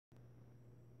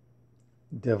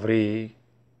Devri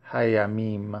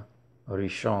Hayamim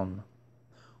Rishon,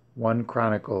 1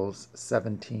 Chronicles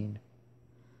 17.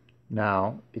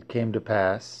 Now it came to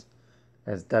pass,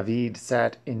 as David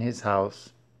sat in his house,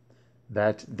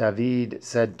 that David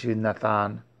said to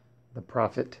Nathan the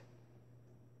prophet,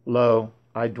 Lo,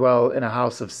 I dwell in a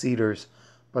house of cedars,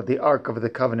 but the ark of the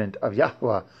covenant of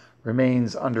Yahweh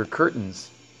remains under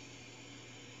curtains.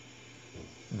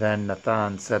 Then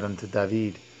Nathan said unto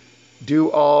David,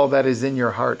 Do all that is in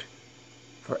your heart,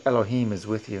 for Elohim is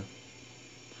with you.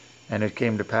 And it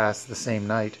came to pass the same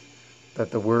night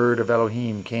that the word of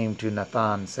Elohim came to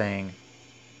Nathan, saying,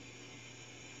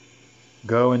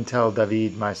 Go and tell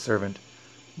David my servant,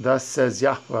 Thus says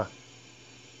Yahweh,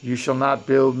 You shall not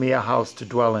build me a house to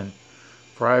dwell in,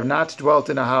 for I have not dwelt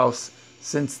in a house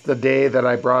since the day that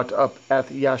I brought up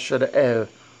Yashadael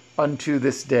unto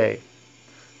this day,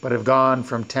 but have gone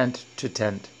from tent to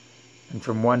tent, and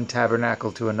from one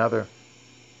tabernacle to another.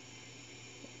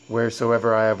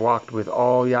 Wheresoever I have walked with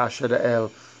all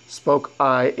Yashadael, spoke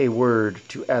I a word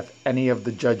to any of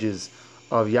the judges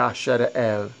of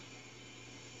Yashadael,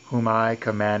 whom I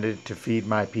commanded to feed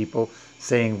my people,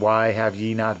 saying, Why have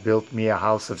ye not built me a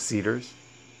house of cedars?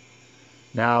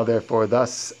 Now therefore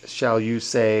thus shall you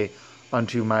say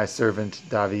unto my servant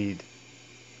David,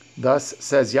 Thus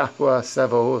says Yahweh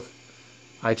Sebaoth,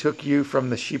 I took you from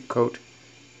the sheepcote,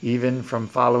 even from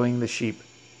following the sheep,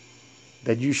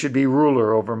 that you should be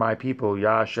ruler over my people,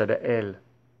 Yashadael.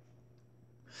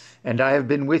 And I have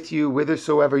been with you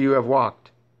whithersoever you have walked,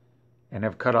 and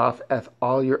have cut off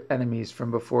all your enemies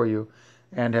from before you,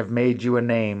 and have made you a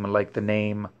name like the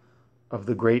name of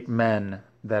the great men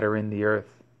that are in the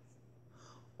earth.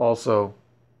 Also,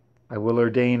 I will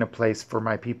ordain a place for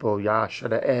my people,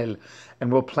 Yashadael,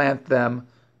 and will plant them,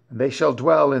 and they shall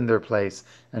dwell in their place,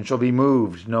 and shall be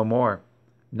moved no more.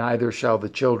 Neither shall the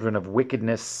children of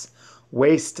wickedness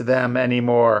waste them any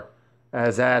more,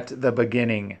 as at the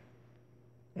beginning.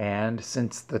 And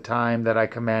since the time that I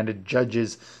commanded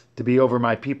judges to be over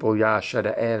my people,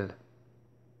 Yashadael.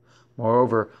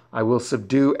 Moreover, I will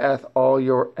subdue all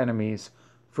your enemies.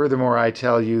 Furthermore, I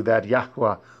tell you that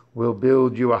Yahweh will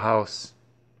build you a house.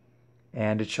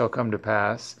 And it shall come to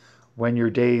pass, when your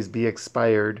days be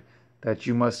expired, that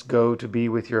you must go to be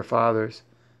with your fathers,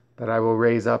 that I will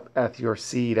raise up your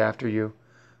seed after you,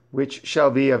 which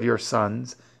shall be of your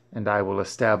sons, and I will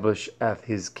establish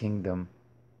his kingdom.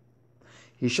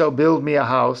 He shall build me a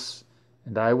house,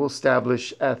 and I will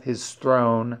establish his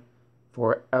throne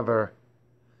forever.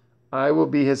 I will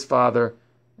be his father,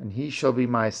 and he shall be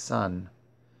my son.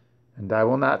 And I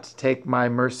will not take my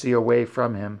mercy away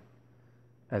from him,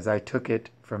 as I took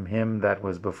it from him that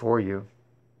was before you.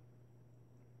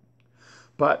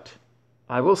 But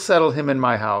I will settle him in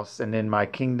my house and in my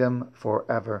kingdom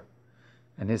forever,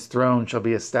 and his throne shall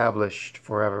be established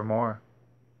forevermore.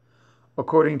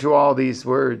 According to all these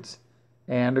words,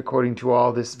 and according to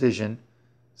all this vision,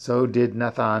 so did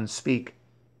Nathan speak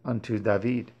unto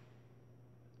David.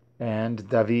 And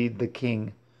David the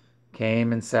king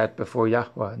came and sat before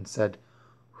Yahweh, and said,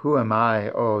 Who am I,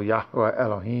 O Yahweh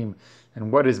Elohim,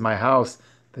 and what is my house,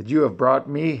 that you have brought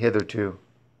me hitherto?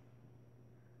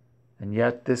 And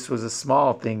yet this was a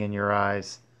small thing in your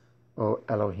eyes, O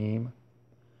Elohim.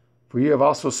 For you have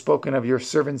also spoken of your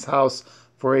servant's house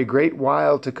for a great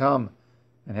while to come,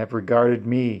 and have regarded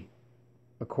me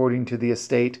according to the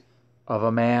estate of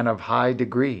a man of high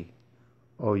degree,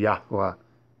 O Yahweh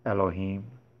Elohim.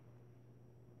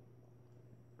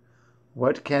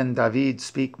 What can David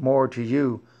speak more to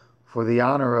you for the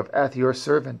honor of your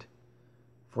servant?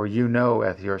 For you know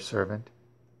your servant.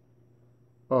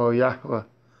 O Yahweh,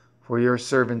 for your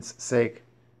servant's sake,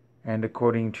 and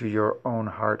according to your own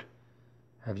heart,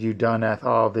 have you done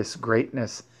all this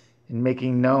greatness in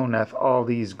making known all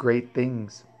these great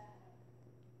things.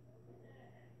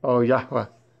 O Yahweh,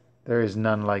 there is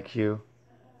none like you,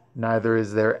 neither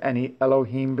is there any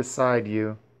Elohim beside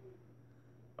you,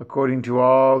 according to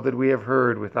all that we have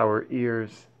heard with our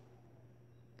ears.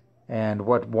 And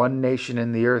what one nation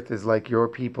in the earth is like your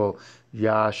people,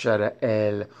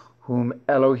 Yashadael, whom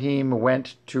Elohim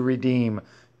went to redeem,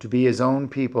 to be his own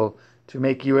people, to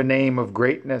make you a name of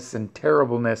greatness and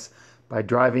terribleness, by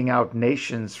driving out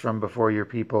nations from before your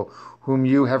people, whom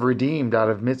you have redeemed out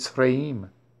of Mitzrayim.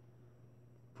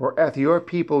 For your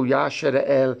people,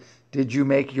 Yashadael, did you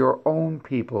make your own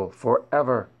people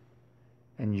forever,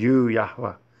 and you,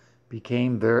 Yahweh,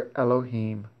 became their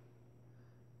Elohim.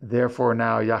 Therefore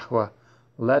now, Yahweh,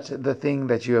 let the thing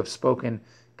that you have spoken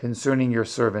concerning your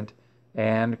servant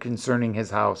and concerning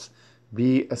his house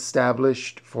be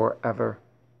established forever.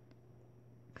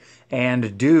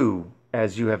 And do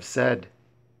as you have said.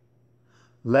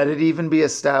 Let it even be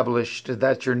established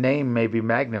that your name may be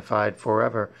magnified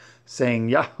forever, saying,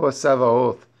 Yahweh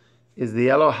Sabaoth is the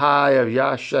Elohai of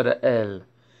Yashara'el,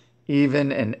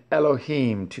 even an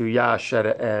Elohim to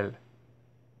Yashara'el.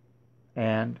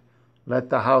 And let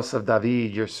the house of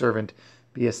David, your servant,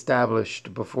 be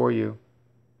established before you.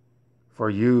 For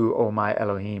you, O my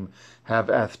Elohim,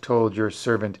 have told your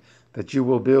servant that you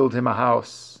will build him a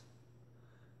house.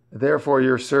 Therefore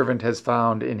your servant has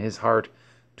found in his heart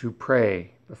to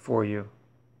pray before you.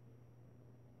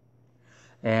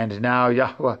 And now,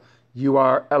 Yahweh, you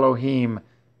are Elohim,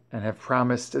 and have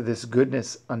promised this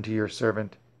goodness unto your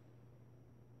servant.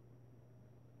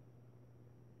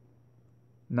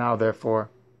 Now, therefore,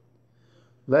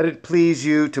 let it please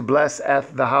you to bless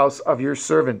the house of your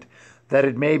servant, that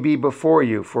it may be before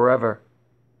you forever.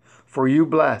 For you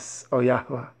bless, O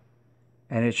Yahweh,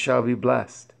 and it shall be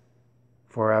blessed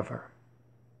forever.